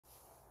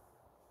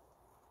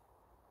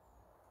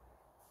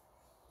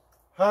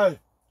Hi,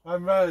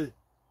 I'm Ray.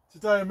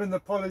 Today I'm in the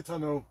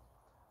polytunnel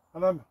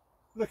and I'm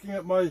looking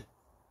at my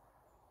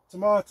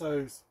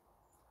tomatoes.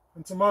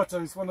 And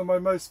tomatoes, one of my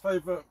most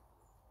favourite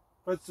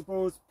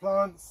vegetables,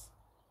 plants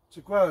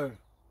to grow.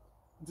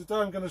 And today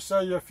I'm going to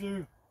show you a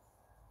few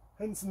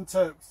hints and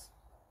tips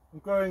on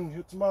growing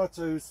your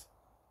tomatoes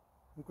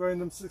and growing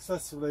them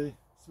successfully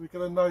so we get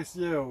a nice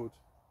yield.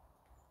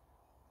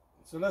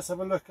 So let's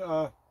have a look at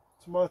our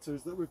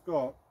tomatoes that we've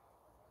got.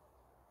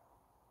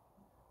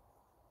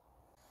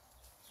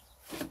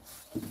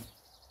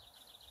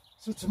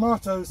 So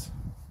tomatoes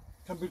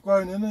can be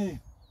grown in a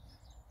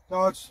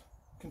large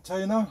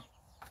container,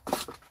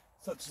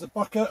 such as a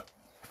bucket,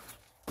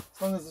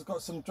 as long as it's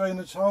got some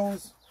drainage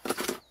holes,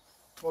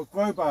 or a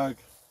grow bag.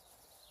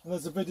 And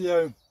there's a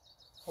video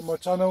on my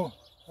channel,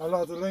 I'll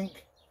add a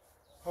link,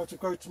 how to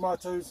grow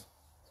tomatoes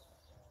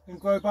in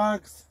grow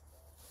bags,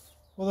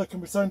 or they can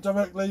be sown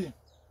directly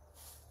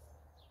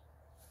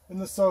in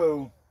the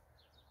soil,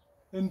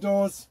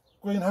 indoors,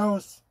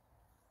 greenhouse,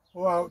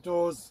 or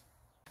outdoors.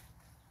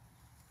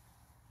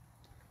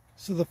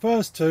 So the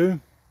first two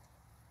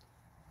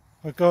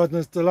are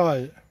Gardener's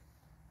Delight,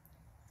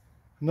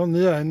 and on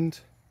the end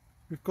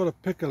we've got a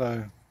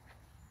piccolo.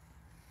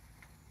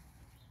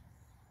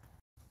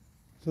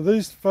 So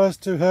these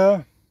first two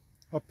here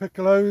are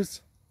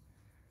piccolos,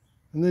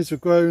 and these were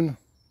grown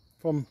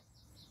from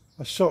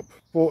a shop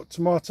bought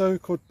tomato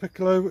called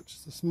piccolo, which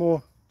is a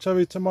small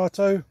cherry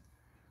tomato,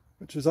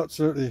 which was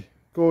absolutely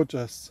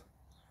gorgeous.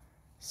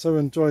 So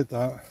enjoyed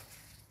that.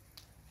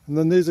 And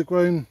then these are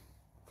grown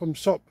from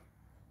shop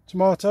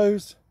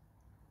tomatoes,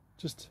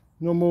 just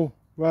normal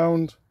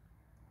round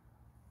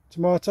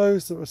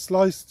tomatoes that were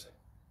sliced,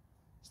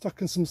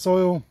 stuck in some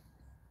soil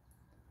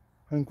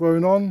and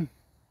grown on.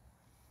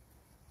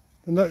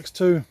 The next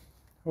two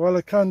are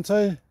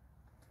alicante,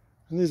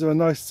 and these are a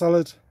nice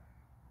salad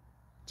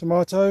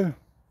tomato,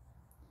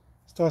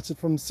 started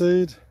from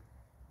seed.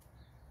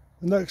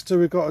 The next two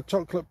we've got a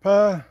chocolate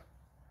pear,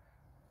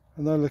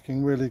 and they're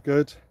looking really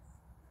good,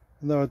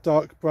 and they're a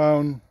dark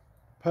brown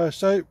pear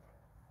shape.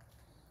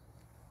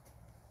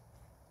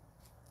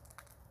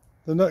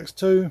 The next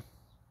two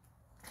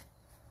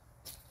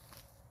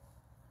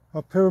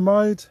are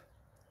pyramid,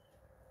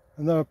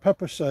 and they're a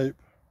pepper shape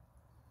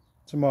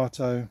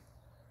tomato,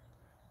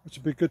 which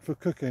would be good for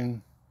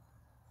cooking.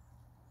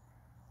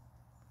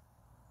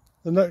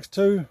 The next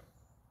two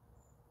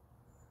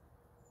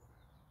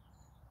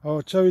are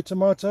a cherry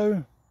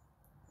tomato,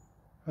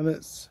 and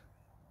it's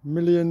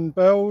Million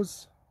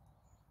Bells.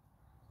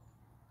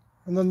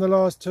 And then the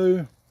last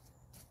two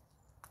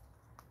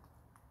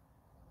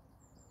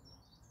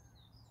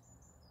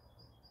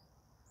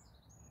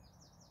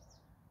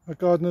are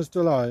Gardener's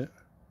Delight,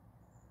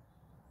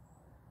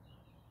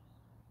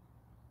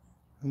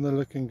 and they're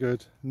looking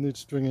good, need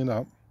stringing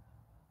up.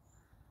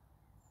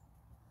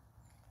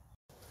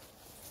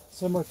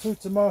 So my two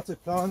tomato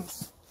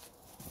plants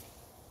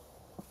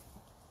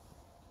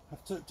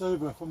have tipped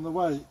over from the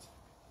weight,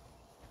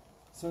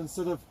 so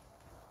instead of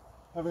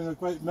having a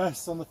great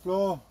mess on the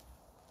floor,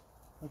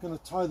 I'm going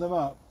to tie them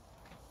up.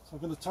 So I'm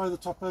going to tie the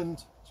top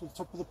end to the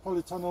top of the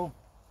polytunnel,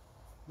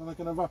 then I'm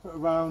going to wrap it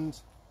around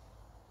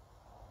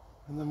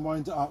and then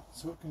wind it up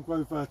so it can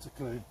grow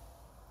vertically.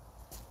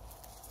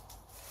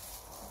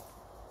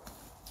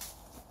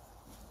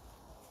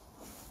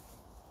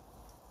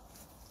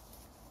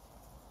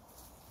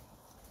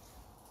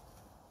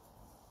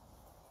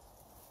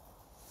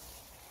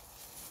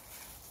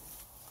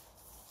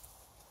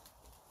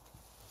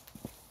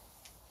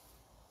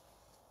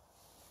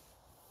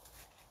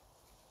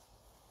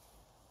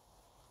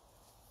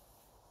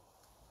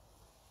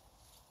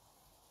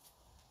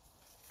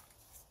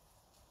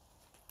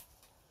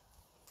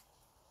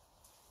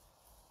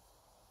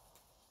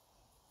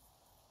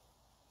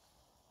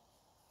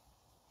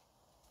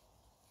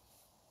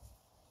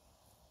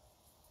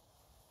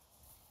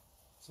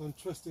 So I'm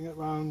twisting it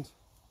round,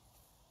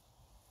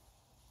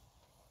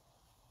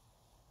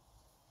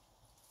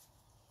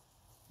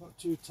 not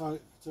too tight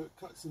so it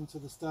cuts into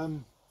the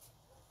stem,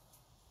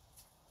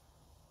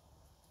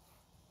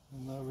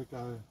 and there we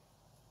go.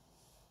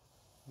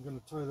 I'm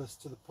going to tie this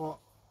to the pot.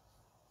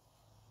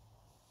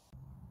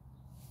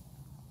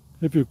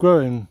 If you're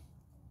growing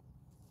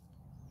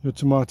your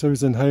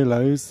tomatoes in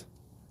halos,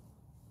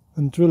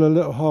 then drill a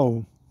little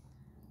hole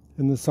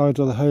in the side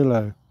of the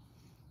halo,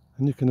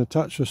 and you can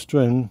attach your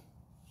string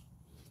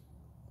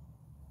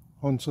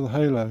onto the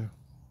halo,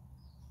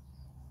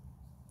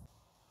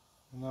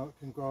 and now it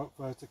can grow up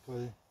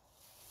vertically.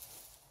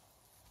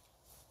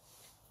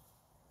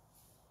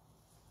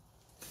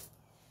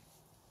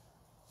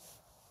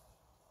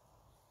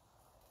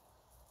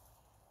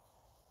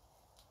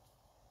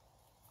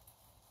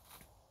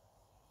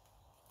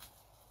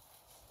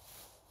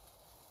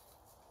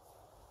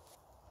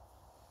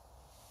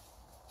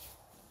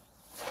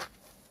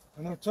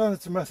 An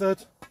alternative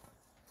method,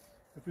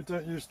 if we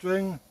don't use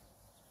string,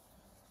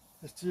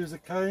 is to use a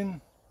cane,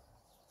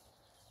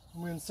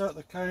 and we insert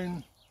the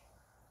cane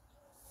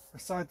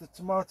beside the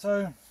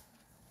tomato,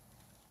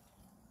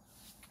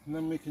 and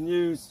then we can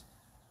use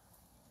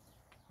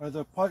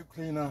either a pipe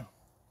cleaner,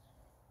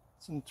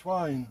 some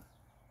twine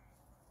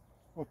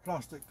or a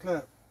plastic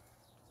clip,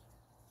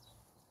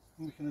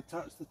 and we can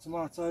attach the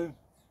tomato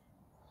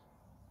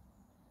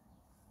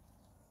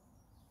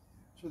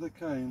to the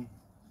cane.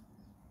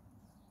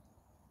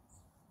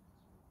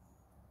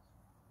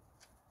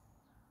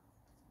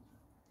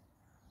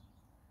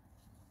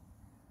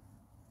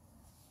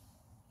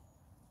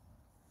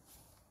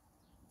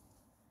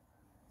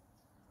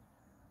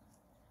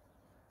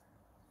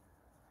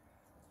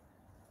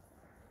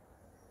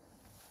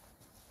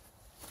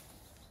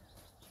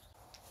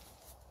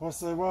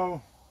 Also,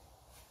 while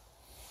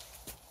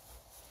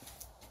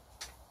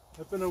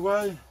I've been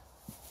away,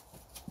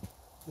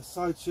 the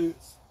side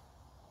shoots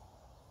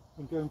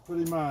have been going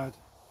pretty mad.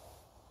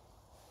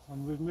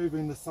 I'm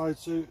removing the side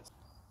shoots.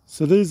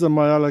 So these are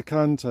my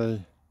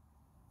alicante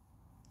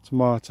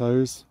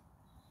tomatoes,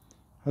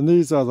 and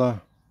these are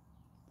the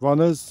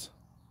runners,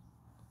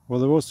 or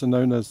they're also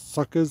known as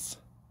suckers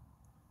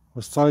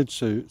or side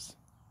shoots.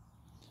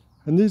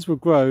 And these will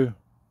grow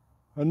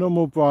a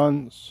normal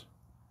branch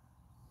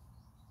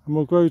and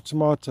will grow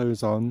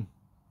tomatoes on,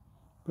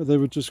 but they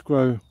would just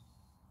grow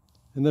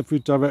in every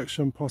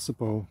direction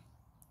possible.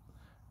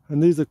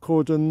 And these are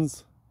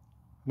cordons,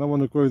 and I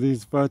want to grow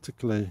these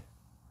vertically.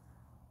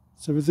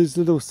 So with these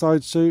little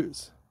side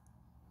shoots,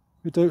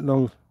 we don't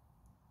no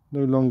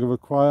longer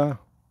require,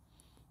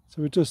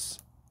 so we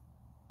just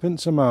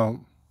pinch them out.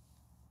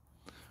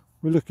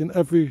 We look in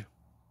every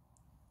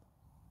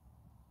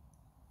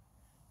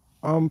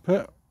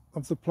armpit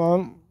of the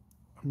plant,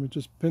 and we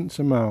just pinch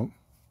them out.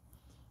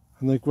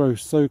 And they grow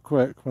so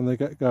quick when they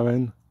get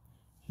going.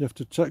 You have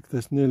to check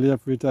this nearly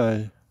every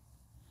day.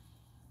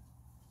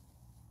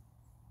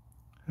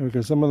 Here we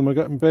go, some of them are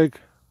getting big.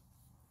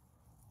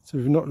 So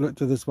if you've not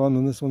looked at this one,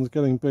 and this one's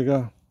getting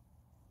bigger.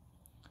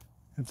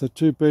 If they're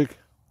too big,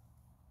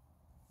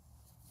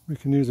 we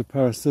can use a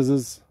pair of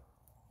scissors.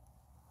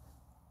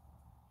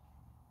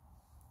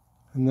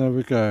 And there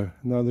we go.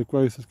 Now the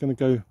growth is going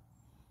to go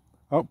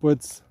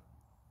upwards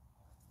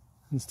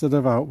instead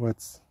of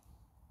outwards.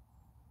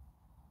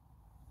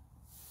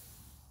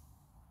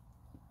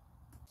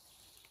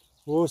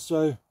 We're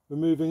also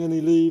removing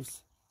any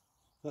leaves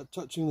that are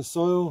touching the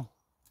soil,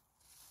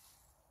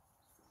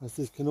 as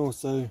this can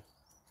also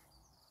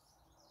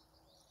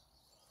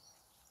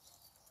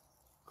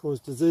cause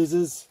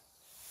diseases.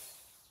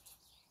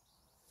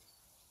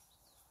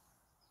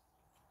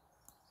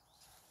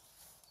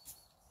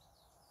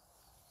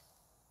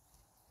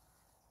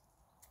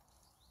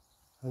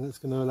 And it's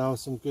going to allow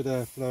some good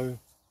airflow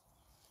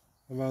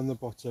around the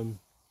bottom.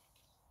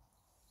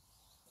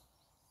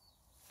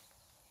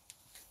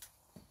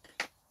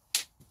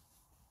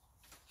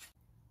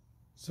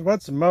 So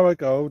add some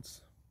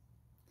marigolds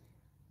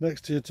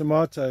next to your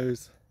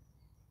tomatoes.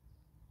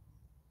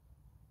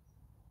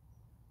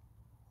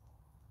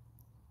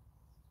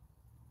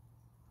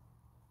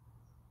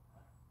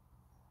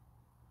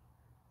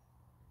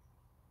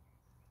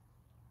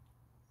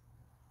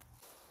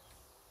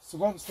 So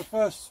once the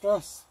first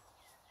truss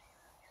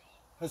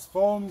has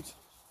formed,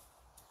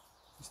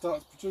 it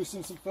starts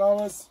producing some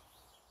flowers,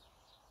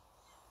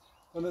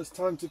 and it's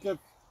time to give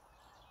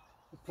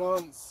the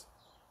plants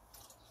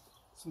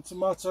some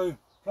tomato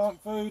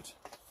plant food,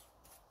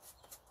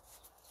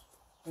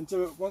 and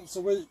do it once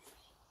a week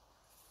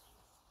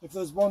if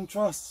there's one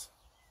truss,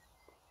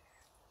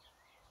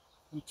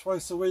 and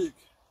twice a week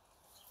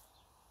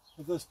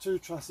if there's two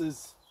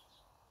trusses.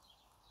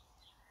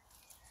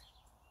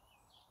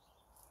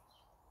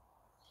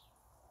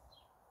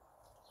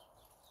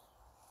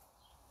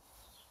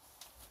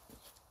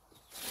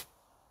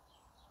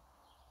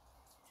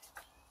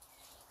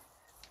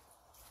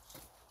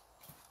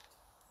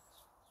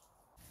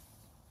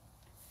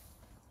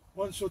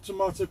 Once your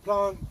tomato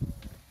plant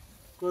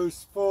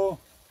grows 4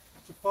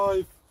 to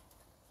 5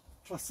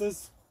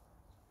 trusses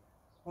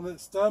on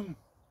its stem,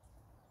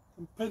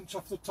 then pinch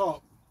off the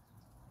top,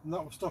 and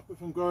that will stop it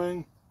from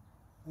growing,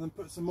 and then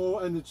put some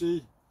more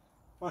energy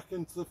back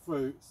into the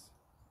fruits.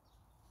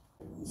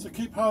 So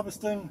keep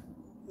harvesting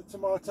the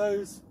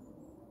tomatoes,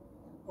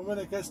 and when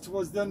it gets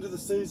towards the end of the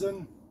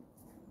season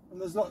and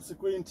there's lots of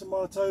green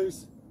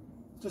tomatoes,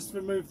 just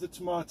remove the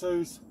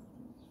tomatoes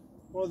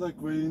while they're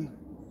green,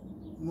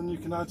 and then you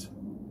can add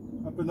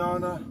a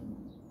banana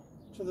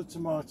to the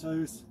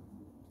tomatoes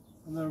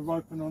and they'll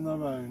ripen on their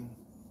own.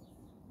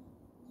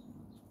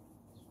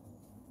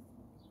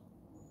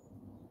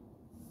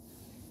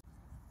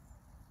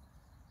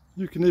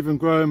 You can even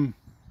grow them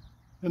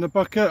in a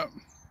bucket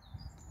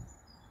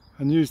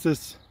and use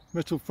this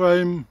metal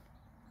frame,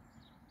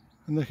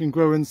 and they can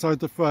grow inside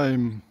the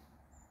frame.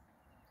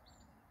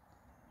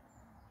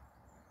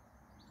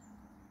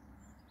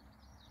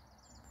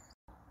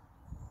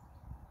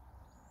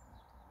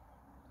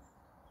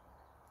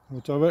 Or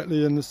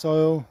directly in the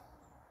soil,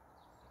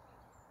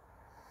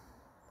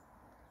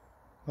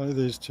 like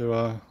these two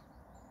are.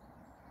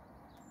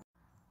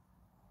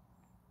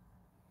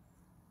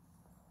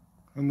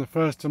 And the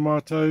first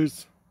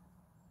tomatoes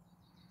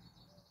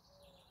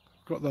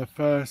got their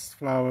first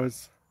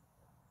flowers.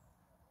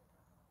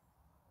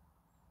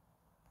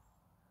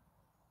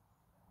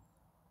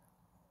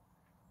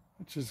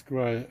 which is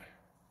great.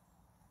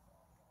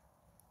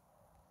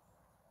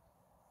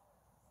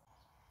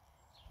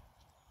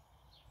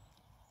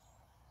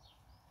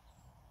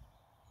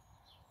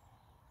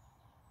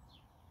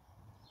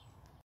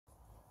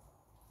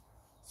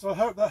 So I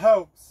hope that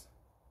helps,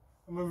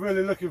 and we're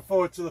really looking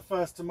forward to the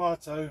first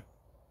tomato,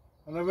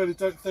 and I really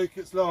don't think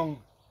it's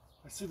long.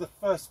 I see the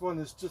first one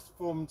is just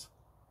formed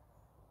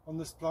on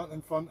this plant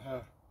in front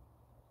here,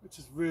 which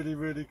is really,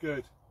 really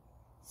good.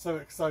 So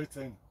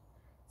exciting.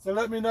 So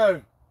let me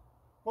know,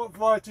 what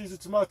varieties of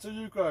tomato are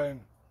you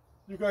growing?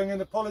 You growing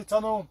in a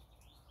polytunnel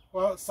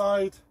or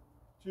outside?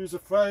 Do you use a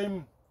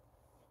frame,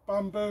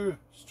 bamboo,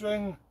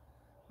 string?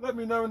 Let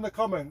me know in the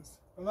comments,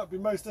 and that'd be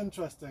most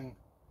interesting.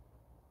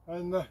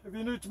 And if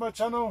you're new to my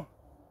channel,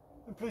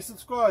 then please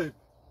subscribe,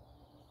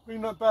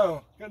 ring that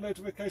bell, get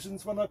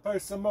notifications when I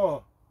post some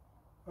more,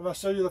 and I'll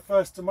show you the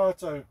first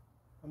tomato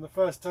and the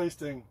first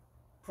tasting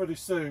pretty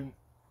soon.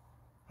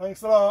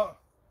 Thanks a lot.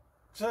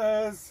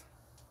 Cheers.